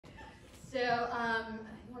So I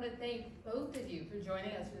want to thank both of you for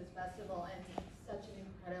joining us for this festival, and such an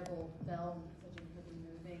incredible film, such an incredibly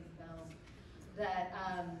moving film, that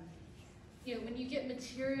you know, when you get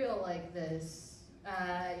material like this,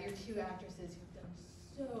 your two actresses who've done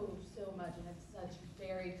so much and have such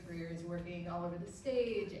varied careers working all over the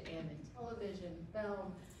stage and in television,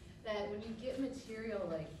 film, that when you get material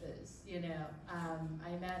like this, you know, I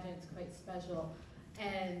imagine it's quite special.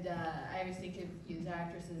 And I always think of you as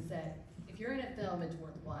actresses that if you're in a film, it's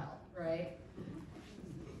worthwhile, right?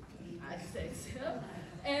 I say so.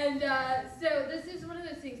 And so this is one of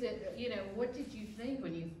those things that, you know, what did you think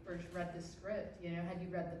when you first read the script? You know, had you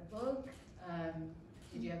read the book?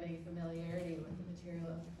 Did you have any familiarity with the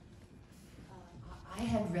material? I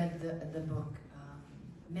had read the book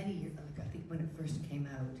many years ago, I think when it first came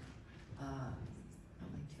out,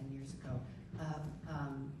 probably 10 years ago.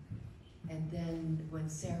 And then when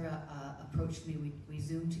Sarah approached me, we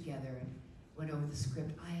Zoomed together and went over the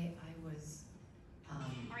script. I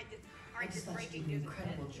just thought she did an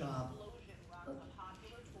incredible job.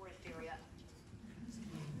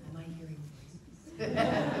 Am I hearing voices?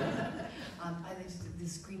 The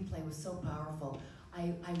screenplay was so powerful.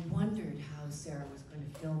 I wondered how Sarah was going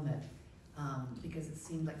to film it because it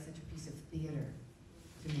seemed like such a piece of theater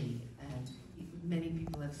to me. And many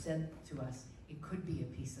people have said to us, it could be a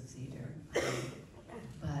piece of theater.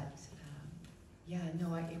 But yeah,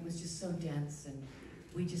 no, it was just so dense, and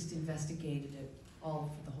we just investigated it all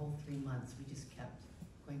for the whole 3 months. We just kept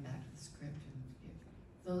going back to the script,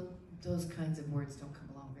 and those kinds of words don't come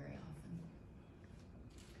along very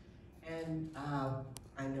often. And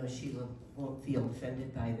I know Sheila won't feel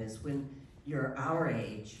offended by this. When you're our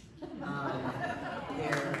age,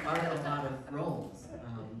 there aren't a lot of roles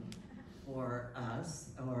for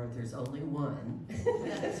us, or there's only one.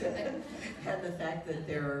 And the fact that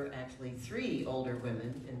there are actually 3 older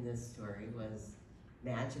women in this story was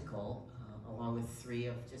magical, along with 3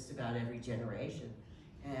 of just about every generation.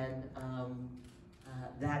 And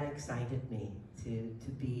that excited me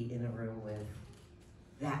to be in a room with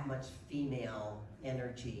that much female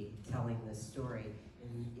energy telling this story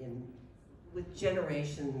with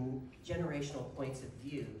generational points of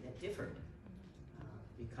view that differed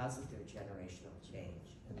because of their generational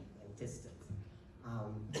change and distance.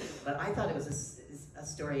 But I thought it was a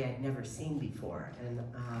story I'd never seen before, and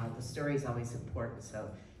the story is always important,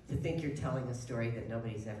 so to think you're telling a story that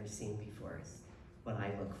nobody's ever seen before is what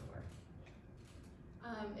I look for.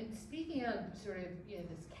 And speaking of sort of, you know,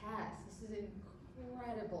 this cast, this is an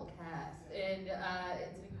incredible cast, and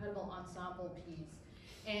it's an incredible ensemble piece.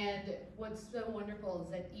 And what's so wonderful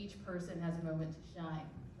is that each person has a moment to shine,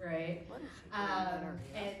 right?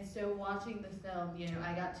 And so watching the film, you know,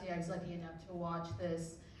 I was lucky enough to watch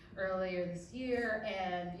this earlier this year,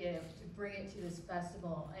 and, you know, to bring it to this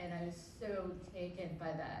festival, and I was so taken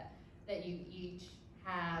by that you each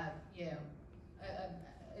have, you know,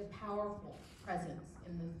 a powerful presence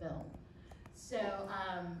in the film. So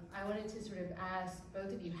I wanted to sort of ask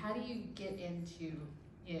both of you, how do you get into,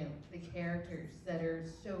 you know, the characters that are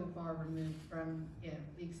so far removed from, you know,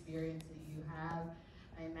 the experience that you have?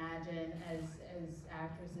 I imagine as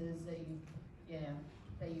actresses that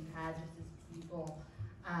you've had just as people.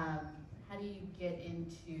 How do you get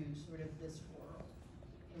into sort of this world,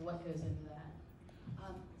 and what goes into that?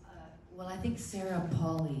 Well, I think Sarah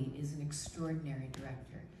Pauly is an extraordinary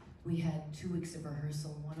director. We had 2 weeks of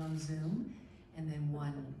rehearsal, one on Zoom, and then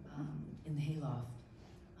one in the hayloft,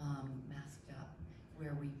 masked up,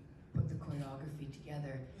 where we put the choreography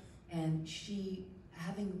together. And she,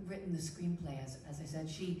 having written the screenplay, as I said,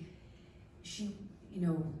 she, you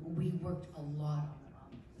know, we worked a lot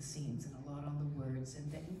on the scenes and a lot on the words,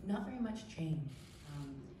 and not very much changed.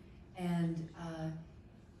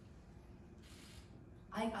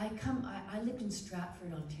 I lived in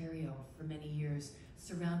Stratford, Ontario for many years,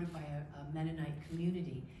 surrounded by a Mennonite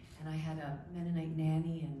community, and I had a Mennonite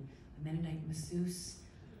nanny and a Mennonite masseuse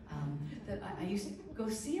that I used to go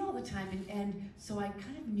see all the time, and so I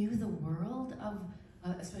kind of knew the world of,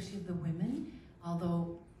 especially of the women,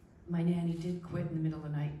 although my nanny did quit in the middle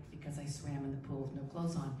of the night because I swam in the pool with no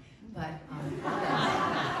clothes on. But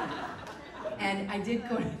and I did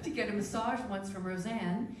go to get a massage once from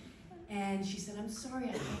Roseanne, and she said, "I'm sorry,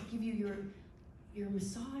 I can't give you your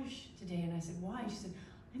massage today." And I said, "Why?" She said,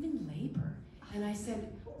 "I'm in labor." And I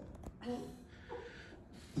said, "Well,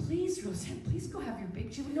 please, Roseanne, please go have your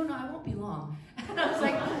baby." She went, "No, I won't be long." And I was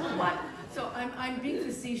like, "What?" So I'm being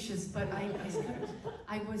facetious, but I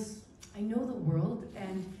know the world,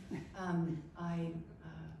 and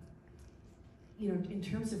you know, in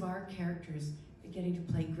terms of our characters, getting to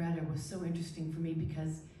play Greta was so interesting for me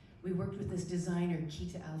because we worked with this designer,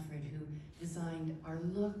 Keita Alfred, who designed our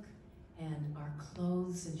look and our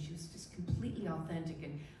clothes, and she was just completely authentic.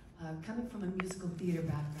 And coming from a musical theater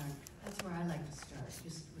background, that's where I like to start,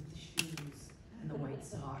 just with the shoes and the white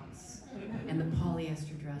socks and the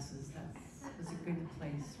polyester dresses. That was a good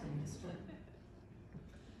place for me to start.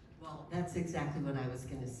 Well, that's exactly what I was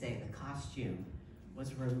going to say. The costume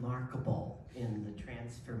was remarkable in the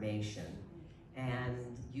transformation,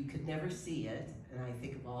 and you could never see it. And I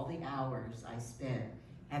think of all the hours I spent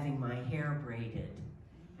having my hair braided,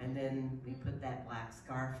 and then we put that black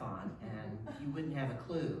scarf on, and you wouldn't have a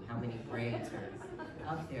clue how many braids are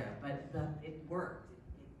up there. But it worked.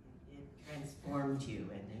 It transformed you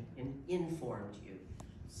and informed you,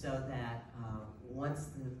 so that once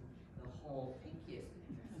the whole, thank you.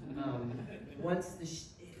 Once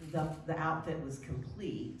the outfit was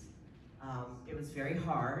complete, it was very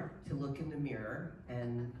hard to look in the mirror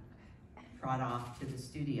and trot off to the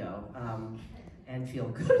studio and feel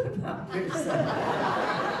good about yourself.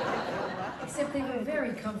 Except they were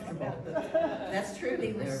very comfortable. That's true.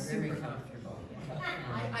 They were very super comfortable.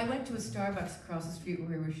 I went to a Starbucks across the street where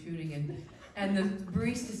we were shooting, and the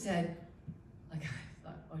barista said, like, I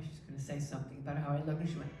thought, oh, she's going to say something about how I look, and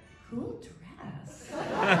she went, cool dress.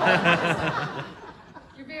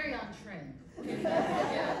 You're very on trend.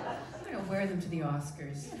 Yeah. I'm going to wear them to the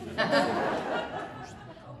Oscars.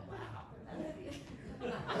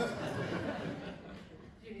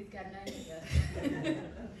 Judy's got an idea.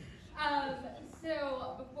 So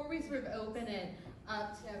before we sort of open it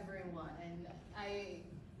up to everyone, and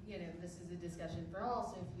this is a discussion for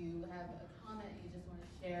all, so if you have a comment you just want to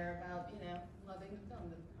share about, loving the film,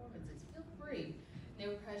 the performances, feel free. No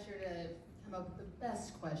pressure to come up with the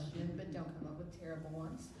best question, but don't come up with terrible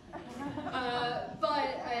ones. But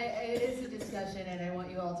it is a discussion, and I want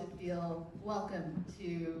you all to feel welcome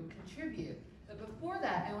to contribute. But before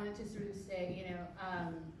that, I wanted to sort of say,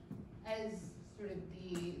 as sort of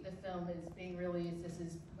the film is being released, this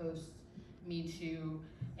is post Me Too,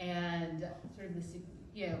 and sort of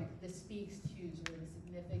this speaks to sort of the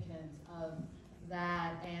significance of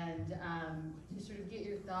that, and to sort of get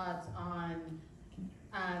your thoughts on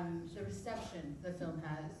the reception the film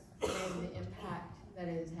has and the impact that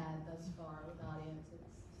it has had thus far with audiences.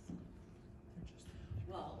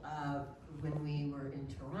 Well, when we were in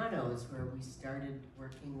Toronto is where we started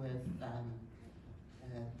working with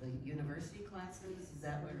the university classes. Is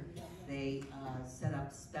that where they set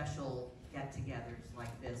up special get-togethers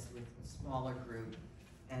like this with a smaller group,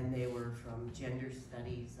 and they were from gender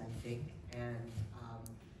studies, I think, and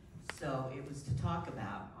so it was to talk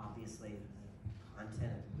about, obviously, the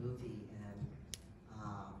content of the movie and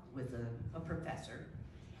with a professor,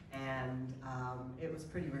 and it was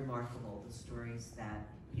pretty remarkable, the stories that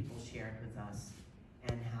people shared with us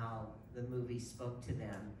and how the movie spoke to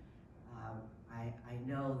them. I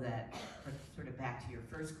know that, sort of back to your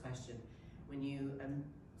first question, when you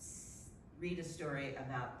read a story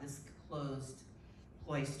about this closed,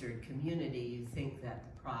 cloistered community, you think that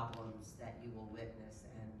the problems that you will witness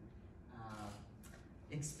and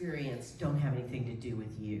experience don't have anything to do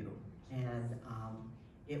with you. And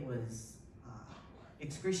it was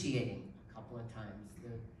excruciating a couple of times,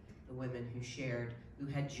 the women who shared, who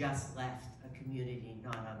had just left a community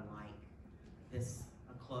not unlike this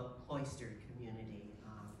cloistered community.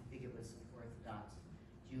 I think it was an Orthodox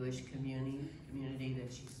Jewish community that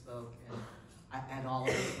she spoke, and all of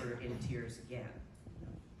us were in tears again.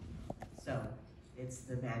 So it's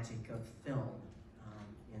the magic of film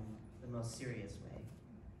in the most serious way.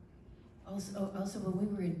 Also, when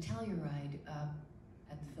we were in Telluride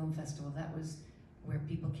at the film festival, that was where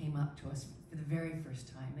people came up to us for the very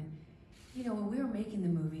first time. And when we were making the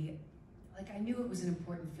movie, I knew it was an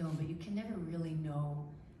important film, but you can never really know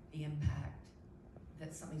the impact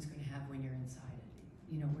that something's going to have when you're inside it.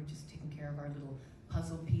 We're just taking care of our little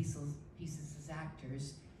puzzle pieces as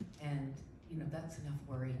actors, and that's enough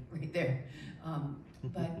worry right there.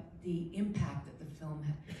 But the impact that the film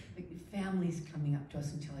had, families coming up to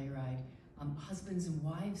us in Telluride, husbands and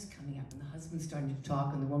wives coming up, and the husband starting to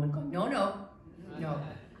talk, and the woman going, no,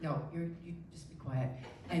 you just be quiet.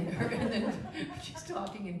 And then she's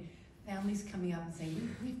talking, and families coming up and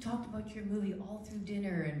saying, we've talked about your movie all through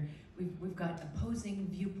dinner, and we've got opposing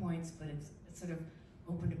viewpoints, but it's sort of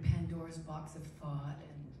opened a Pandora's box of thought,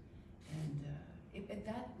 and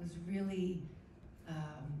that was really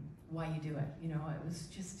why you do it. It was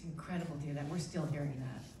just incredible to hear that. We're still hearing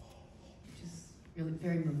that, which is really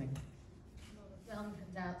very moving. Well, the film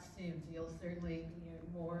comes out soon, so you'll certainly hear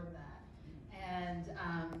more of that. And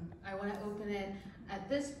I want to open it at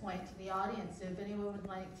this point to the audience, so if anyone would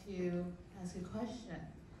like to ask a question.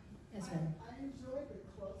 Yes, ma'am. I enjoyed the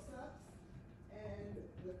close-up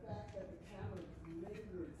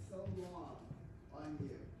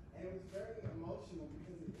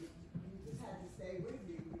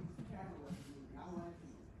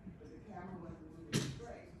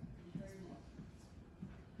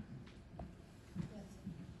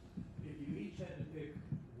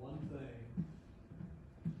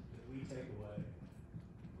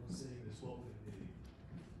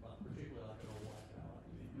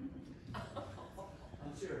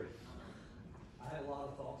lot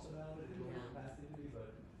of thoughts about it and what Yeah. the path could be,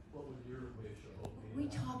 but what would your wish or hope be? We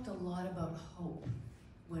talked a lot about hope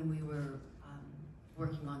when we were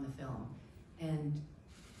working on the film. And,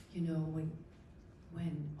 you know,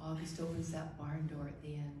 when August opens that barn door at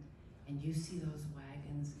the end and you see those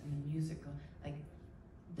wagons and the music go, like,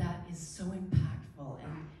 that is so impactful.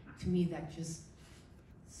 And to me, that just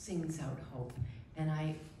sings out hope.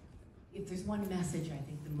 And if there's one message I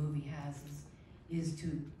think the movie has is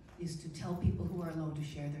to tell people who are alone to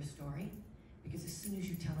share their story. Because as soon as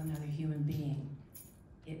you tell another human being,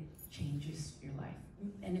 it changes your life.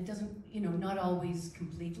 And it doesn't, you know, not always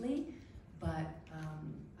completely, but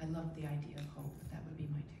I love the idea of hope. That would be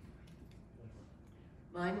my takeaway.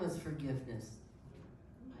 Mine was forgiveness.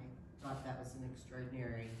 I thought that was an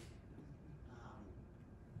extraordinary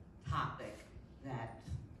topic that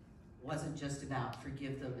wasn't just about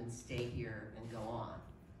forgive them and stay here and go on.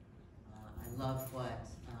 I love what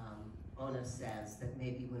Ona says, that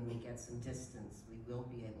maybe when we get some distance, we will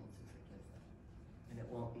be able to forgive them, and it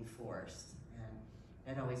won't be forced. And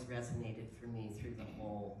that always resonated for me through the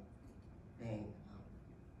whole thing.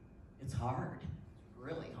 It's hard,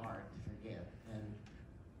 really hard to forgive, and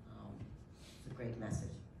it's a great message.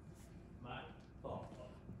 My thought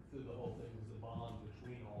through the whole thing was the bond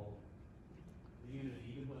between all the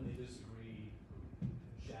unity, even when they disagreed,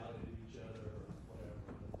 shouted at each other or whatever,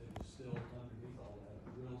 but there was still underneath all that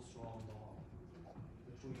a real strong bond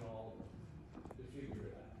between all of them to figure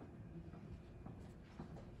it out.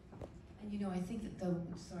 And you know, I think that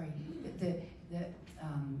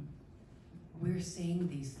we're saying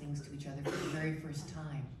these things to each other for the very first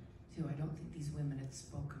time, too. I don't think these women had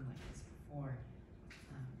spoken like this before,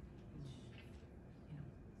 which, you know,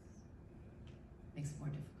 makes it more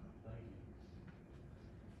difficult. Thank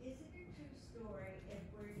you. Is it a true story, and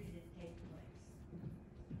where did it take place?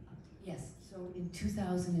 Yes, so in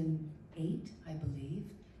 2008, I believe,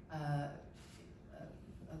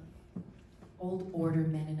 Old Order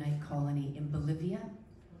Mennonite colony in Bolivia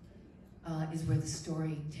is where the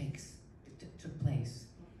story took place.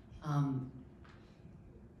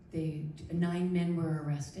 9 men were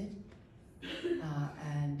arrested,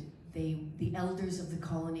 and the elders of the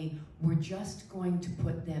colony were just going to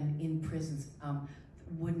put them in prisons,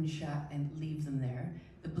 wooden shack, and leave them there.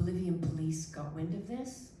 The Bolivian police got wind of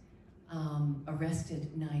this,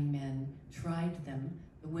 arrested 9 men, tried them.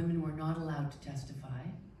 The women were not allowed to testify,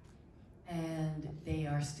 and they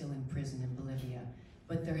are still in prison in Bolivia.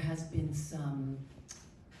 But there has been some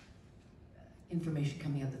information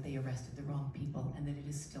coming out that they arrested the wrong people and that it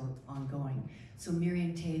is still ongoing. So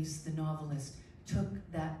Miriam Taves, the novelist, took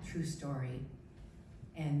that true story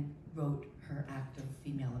and wrote her act of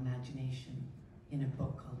female imagination in a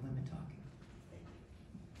book called Women Talking.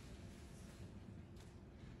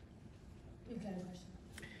 We've got a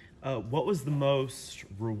question. What was the most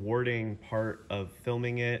rewarding part of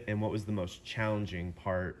filming it, and what was the most challenging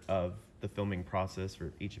part of the filming process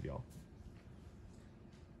for each of y'all?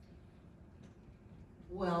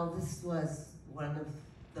 Well, this was one of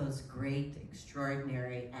those great,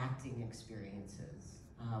 extraordinary acting experiences.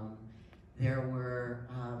 There were,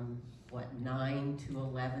 9 to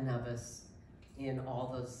 11 of us in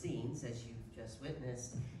all those scenes, as you've just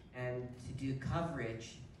witnessed, and to do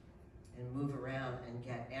coverage and move around and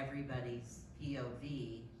get everybody's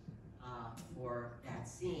POV for that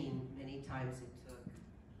scene. Many times it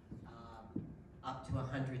took up to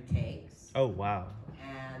 100 takes. Oh, wow.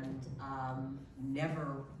 And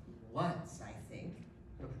never once, I think,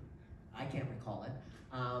 I can't recall it,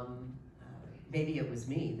 maybe it was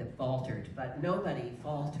me that faltered, but nobody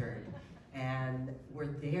faltered. And we're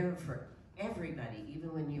there for everybody,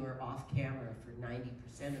 even when you were off camera for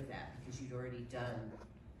 90% of that, because you'd already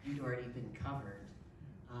been covered.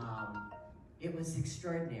 It was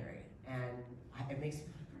extraordinary, and it makes me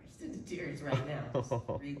burst into tears right now, just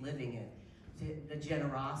reliving it. The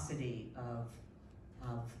generosity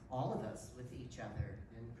of all of us with each other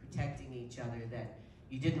and protecting each other, that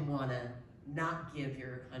you didn't want to not give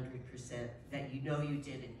your 100% that you know you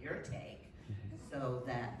did in your take, so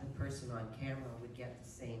that the person on camera would get the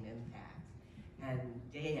same impact. And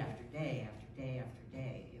day after day after day after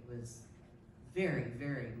day, it was very,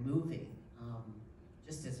 very moving.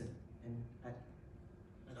 Just as an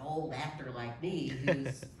old actor like me,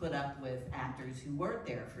 who's put up with actors who weren't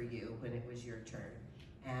there for you when it was your turn.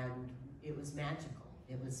 And it was magical.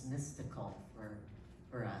 It was mystical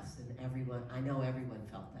for us, and everyone, I know everyone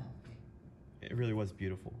felt that way. It really was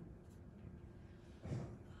beautiful.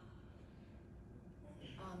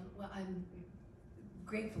 Well, I'm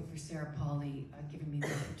grateful for Sarah Pauly giving me the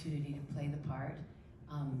opportunity to play the part.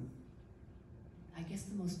 I guess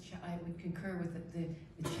I would concur with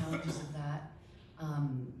the challenges of that.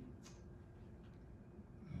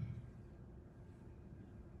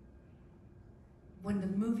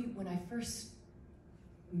 when I first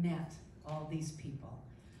met all these people,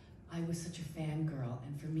 I was such a fangirl,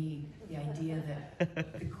 and for me, the idea that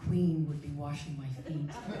the Queen would be washing my feet,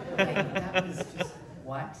 that was just,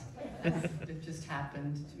 what? It just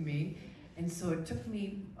happened to me. And so it took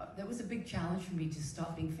me, that was a big challenge for me to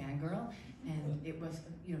stop being fangirl, and it was,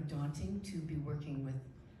 daunting to be working with,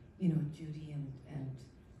 Judy and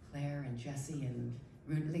Claire and Jessie and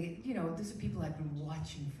Ruth. Those are people I've been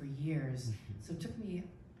watching for years. So it took me,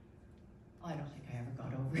 I don't think I ever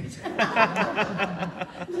got over it.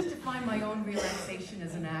 Just to find my own relaxation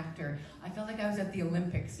as an actor. I felt like I was at the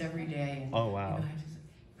Olympics every day. And, Oh, wow. I had to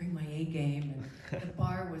bring my A game, and the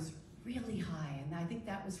bar was really high, and I think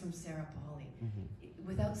that was from Sarah Pauly.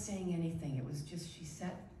 Without saying anything, it was just, she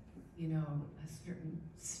set, a certain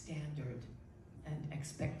standard and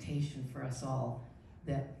expectation for us all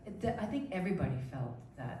that I think everybody felt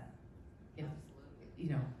that. Yeah.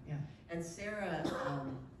 And Sarah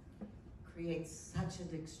creates such an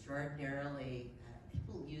extraordinarily,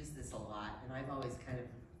 people use this a lot, and I've always kind of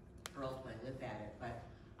curled my lip at it, but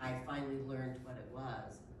I finally learned what it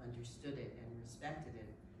was, understood it, and respected it.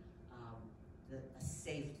 A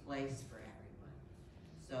safe place for everyone.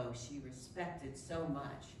 So she respected so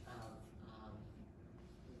much of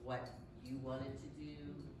what you wanted to do.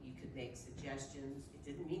 You could make suggestions. It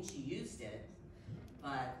didn't mean she used it,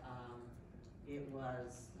 but it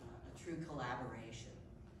was a true collaboration.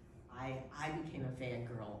 I became a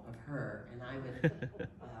fangirl of her, and I would,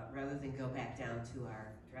 rather than go back down to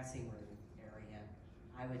our dressing room area,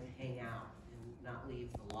 I would hang out and not leave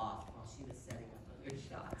the loft while she was setting up other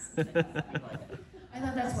shots. I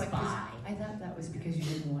thought that's why. I thought that was because you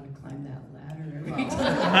didn't want to climb that ladder every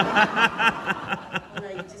time. Well, no,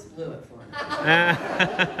 you just blew it for me.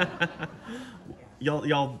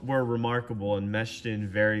 Y'all were remarkable and meshed in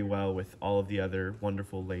very well with all of the other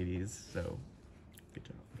wonderful ladies. So, good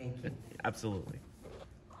job. Thank you. Absolutely.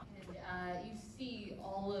 And you see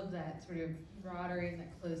all of that sort of camaraderie and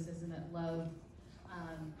that closeness and that love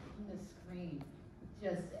on the screen.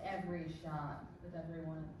 Just every shot with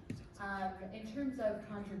everyone. In terms of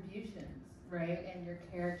contributions, right, and your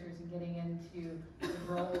characters and getting into the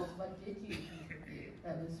roles, what did you contribute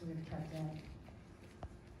that was sort of kept in?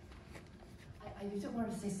 I just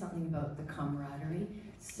wanted to say something about the camaraderie.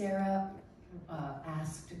 Sarah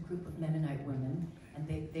asked a group of Mennonite women, and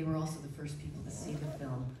they were also the first people to see the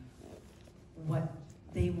film, what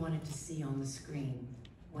they wanted to see on the screen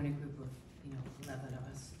when a group of 11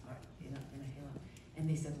 of us are in a halo. And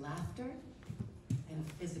they said laughter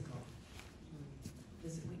and physical.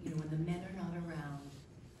 When the men are not around,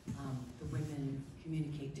 the women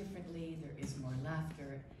communicate differently, there is more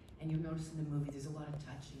laughter, and you'll notice in the movie there's a lot of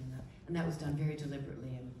touching, and that was done very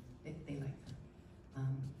deliberately, and they like that.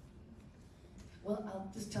 Well, I'll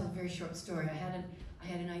just tell a very short story. I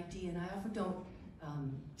had an idea, and I often don't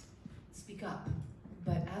speak up,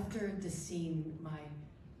 but after the scene, my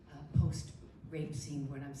post-rape scene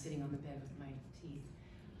when I'm sitting on the bed with my teeth,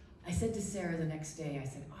 I said to Sarah the next day, I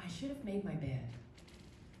said, I should have made my bed,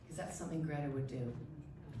 because that's something Greta would do.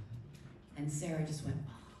 And Sarah just went,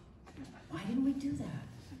 why didn't we do that?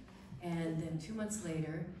 And then 2 months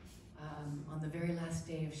later, on the very last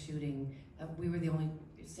day of shooting,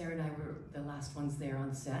 Sarah and I were the last ones there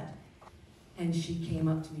on set, and she came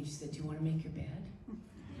up to me, she said, do you want to make your bed?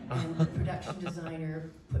 And the production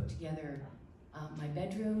designer put together my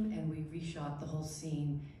bedroom, and we reshot the whole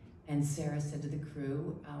scene. And Sarah said to the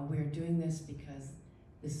crew, we're doing this because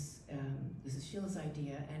this is Sheila's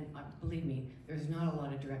idea, and believe me, there's not a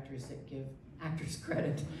lot of directors that give actors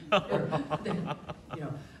credit.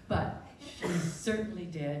 But she certainly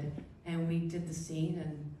did, and we did the scene,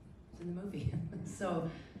 and it's in the movie. So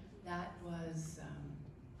that was,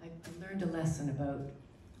 I learned a lesson about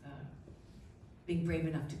being brave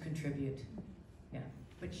enough to contribute. Yeah,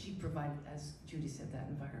 but she provided, as Judy said, that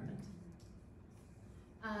environment.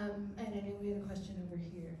 And I know we have a question over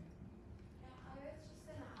here. Yeah, I was just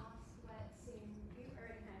going to ask what scene, you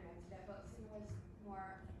already kind of answered it, but what scene was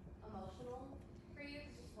more emotional for you?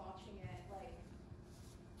 Just watching it, like,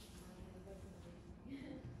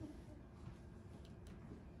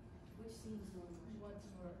 Which scene is more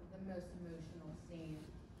emotional? What's the most emotional scene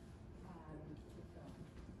of the film?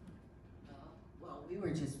 Well, we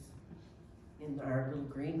were just in our little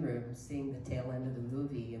green room seeing the tail end of the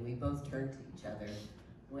movie, and we both turned to each other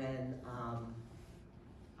when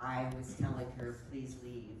I was telling her, please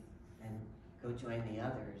leave and go join the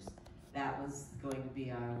others. That was going to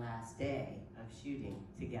be our last day of shooting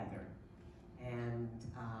together. And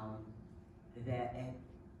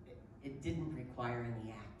it didn't require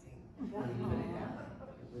any acting, let me put it that way.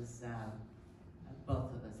 It was,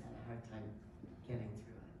 both of us had a hard time getting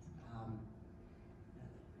through it.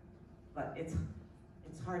 But it's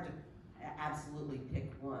hard to absolutely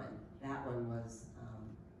pick one. That one was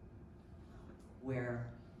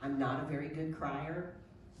where I'm not a very good crier,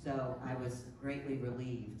 so I was greatly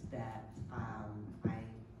relieved that I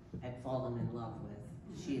had fallen in love with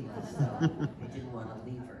Sheila, so I didn't want to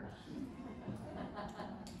leave her.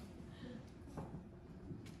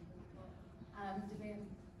 Do we have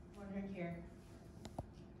one right here?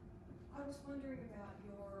 I was wondering about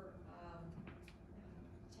your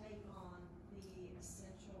take on the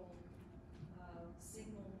essential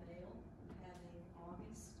signal male having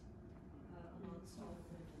August amongst all the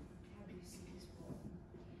women. How do you see his role?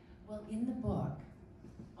 Well, in the book,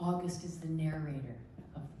 August is the narrator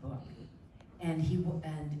of the book, and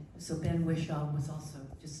so Ben Whishaw was also,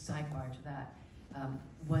 just a sidebar to that,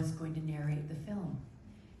 was going to narrate the film.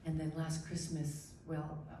 And then last Christmas,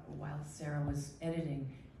 well, while Sarah was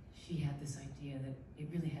editing, she had this idea that it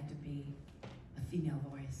really had to be a female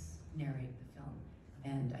voice narrate the film.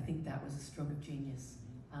 And I think that was a stroke of genius.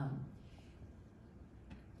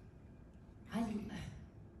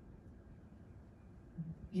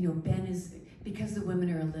 You know, Ben is, because the women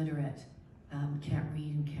are illiterate, can't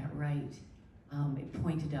read and can't write, it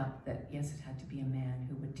pointed up that yes, it had to be a man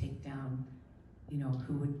who would take down, you know,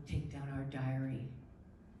 who would take down our diary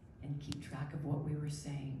and keep track of what we were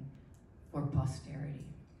saying for posterity.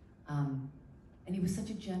 And he was such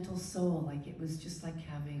a gentle soul, like it was just like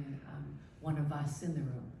having one of us in the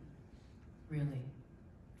room, really.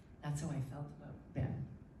 That's how I felt about Ben,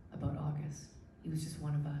 about August. He was just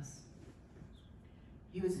one of us.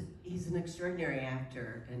 He's an extraordinary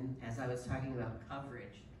actor, and as I was talking about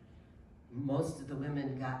coverage, most of the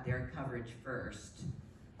women got their coverage first.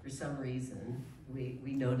 For some reason, we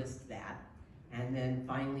noticed that. And then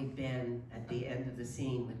finally Ben, at the end of the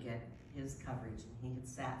scene, would get his coverage, and he had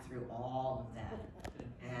sat through all of that.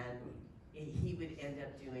 And he would end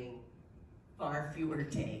up doing far fewer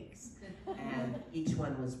takes, and each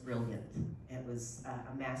one was brilliant. It was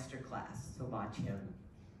a master class to watch him,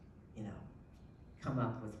 you know, come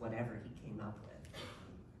up with whatever he came up with.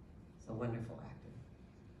 So wonderful actor.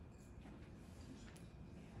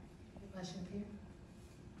 Any question for you?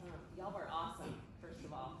 Y'all were awesome, first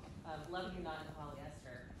of all. Love you not in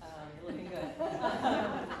polyester. You're looking good.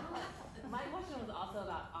 My question was also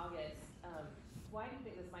about August. Why do you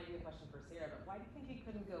think, this might be a question for Sarah, but why do you think he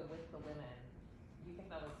couldn't go with the women? Do you think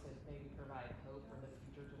that was to maybe provide hope for the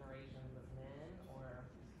future generations of men, or?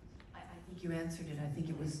 I think you answered it. I think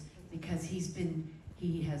it was because he's a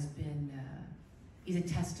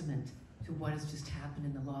testament to what has just happened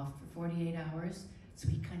in the loft for 48 hours. So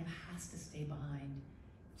he kind of has to stay behind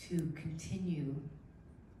to continue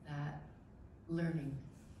that learning,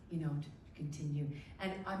 you know, to continue.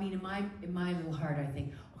 And I mean, in my little heart, I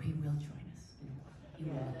think, oh, he will join us. You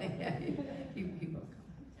know, he will. he will come.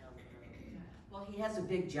 Well, he has a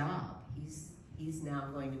big job. He's now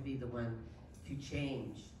going to be the one to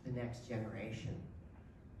change the next generation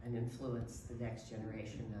and influence the next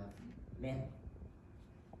generation of men,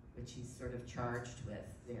 which he's sort of charged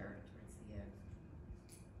with there towards the end.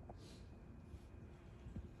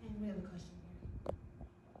 And we have a question here.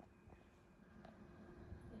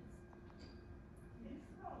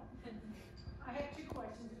 I have two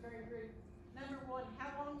questions, very brief. Number one, how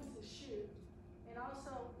long was the shoot? And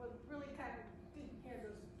also, what really kind of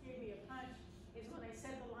gave me a punch is when they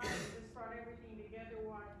said the line that just brought everything together.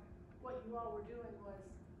 What you all were doing was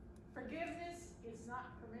forgiveness is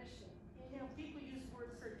not permission. And, you know, people use the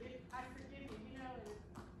word forgive. I forgive you, you know, and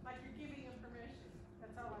like you're giving them permission.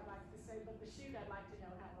 That's all I'd like to say. But the shoot, I'd like to know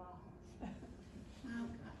how long.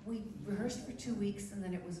 We rehearsed for 2 weeks, and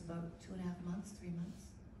then it was about 2.5 months, 3 months.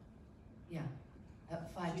 Yeah,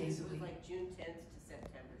 5 days a week. It was like June 10th to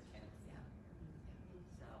September 10th. Yeah.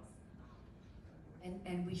 So.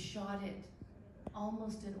 And we shot it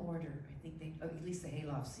almost in order. I think at least the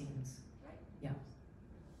hayloft scenes. Right. Yeah.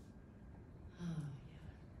 Oh,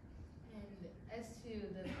 And as to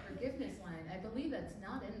the forgiveness line, I believe that's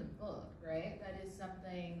not in the book, right? That is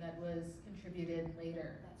something that was contributed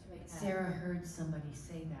later. That's right. Sarah heard somebody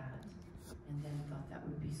say that, and then thought that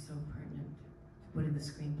would be so pertinent to put in the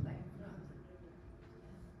screenplay.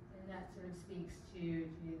 And that sort of speaks to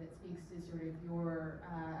sort of your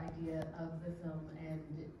idea of the film and,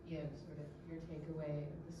 you know, sort of your takeaway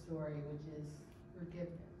of the story, which is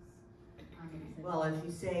forgiveness. Well, if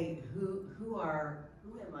you say who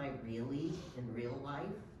am I really in real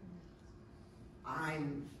life?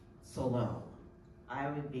 I'm Salome. I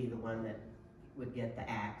would be the one that would get the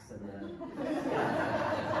axe and the.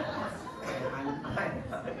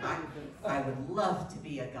 I'm would love to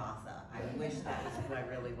be Agatha. I wish that was who I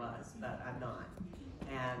really was, but I'm not.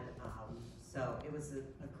 And so it was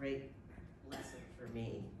a great lesson for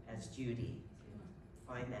me as Judy to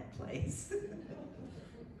find that place.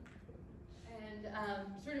 And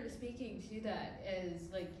sort of speaking to that as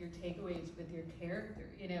like your takeaways with your character,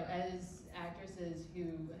 you know, as actresses who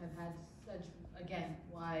have had such, again,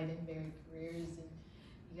 wide and varied careers, and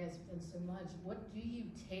you guys have done so much, what do you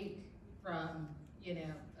take from, you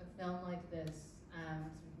know, a film like this, sort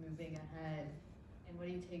of moving ahead, and what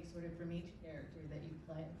do you take sort of from each character that you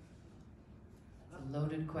play? That's a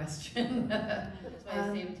loaded question. That's why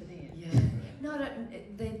I saved it to the end. Yeah, no,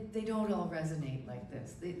 they don't all resonate like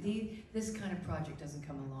this. This kind of project doesn't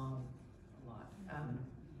come along a lot.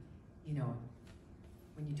 You know,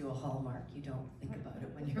 when you do a Hallmark, you don't think about it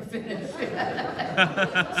when you're finished.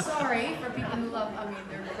 Sorry for people who love. I mean,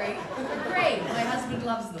 they're great. They're great. My husband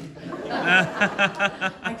loves them.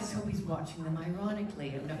 I just hope he's watching them ironically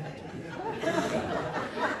and not.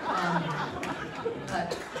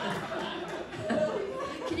 But.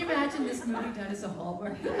 Can you imagine this movie done as a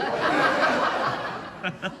Hallmark?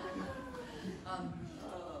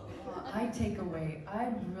 I take away,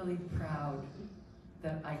 I'm really proud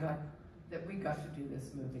that we got to do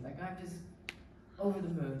this movie. Like, I'm just over the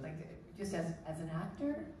moon. Like, just as an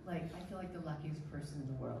actor, like, I feel like the luckiest person in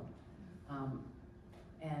the world.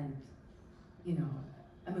 And, you know,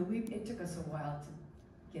 I mean, it took us a while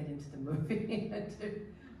to get into the movie and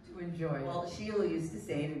to enjoy it. Well, Sheila used to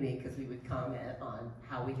say to me, because we would comment on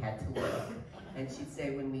how we had to look, and she'd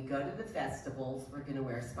say, when we go to the festivals, we're going to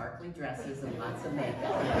wear sparkly dresses and lots of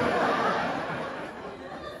makeup.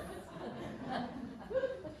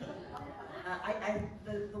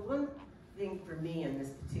 The one thing for me in this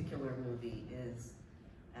particular movie is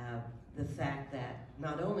the fact that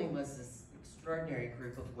not only was this extraordinary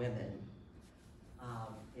group of women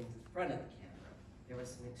in front of the camera, there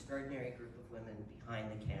was an extraordinary group of women behind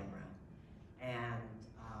the camera, and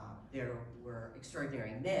there were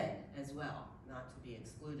extraordinary men as well, not to be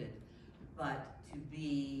excluded, but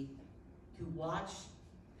to watch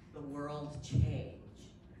the world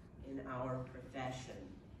change in our profession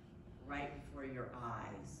right before your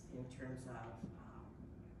eyes in terms of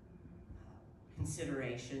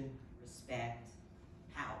consideration, respect,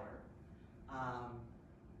 power,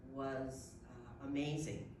 was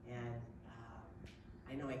amazing. And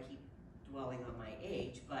I know I keep dwelling on my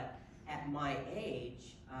age, but at my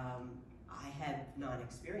age, I had not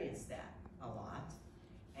experienced that a lot,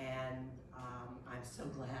 and I'm so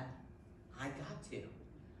glad I got to.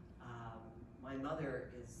 My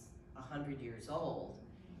mother is 100 years old,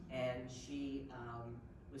 and she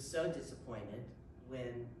was so disappointed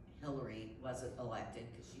when Hillary wasn't elected,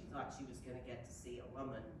 because she thought she was going to get to see a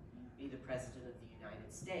woman be the President of the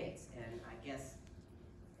United States, and I guess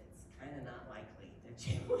it's kind of not likely that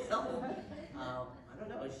she will. I don't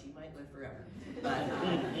know, she might live forever. But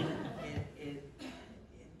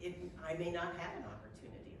I may not have an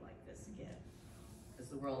opportunity like this again, because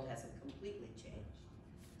the world hasn't completely changed.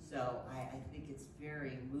 So I think it's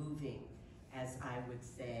very moving, as I would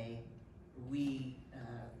say, we,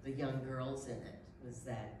 the young girls in it, was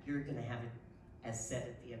that you're going to have it, as said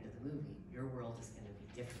at the end of the movie, your world is going to be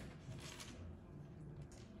different.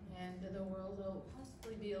 And the world will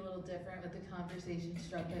possibly be a little different with the conversation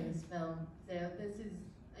struck by this film. So this is,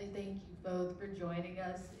 I thank you both for joining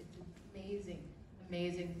us. It's an amazing,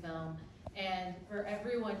 amazing film. And for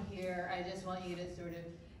everyone here, I just want you to sort of,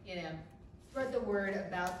 you know, spread the word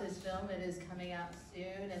about this film. It is coming out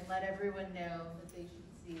soon, and let everyone know that they should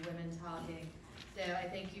see Women Talking. So I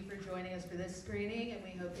thank you for joining us for this screening, and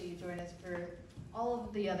we hope that you join us for all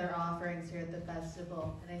of the other offerings here at the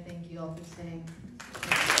festival. And I thank you all for staying.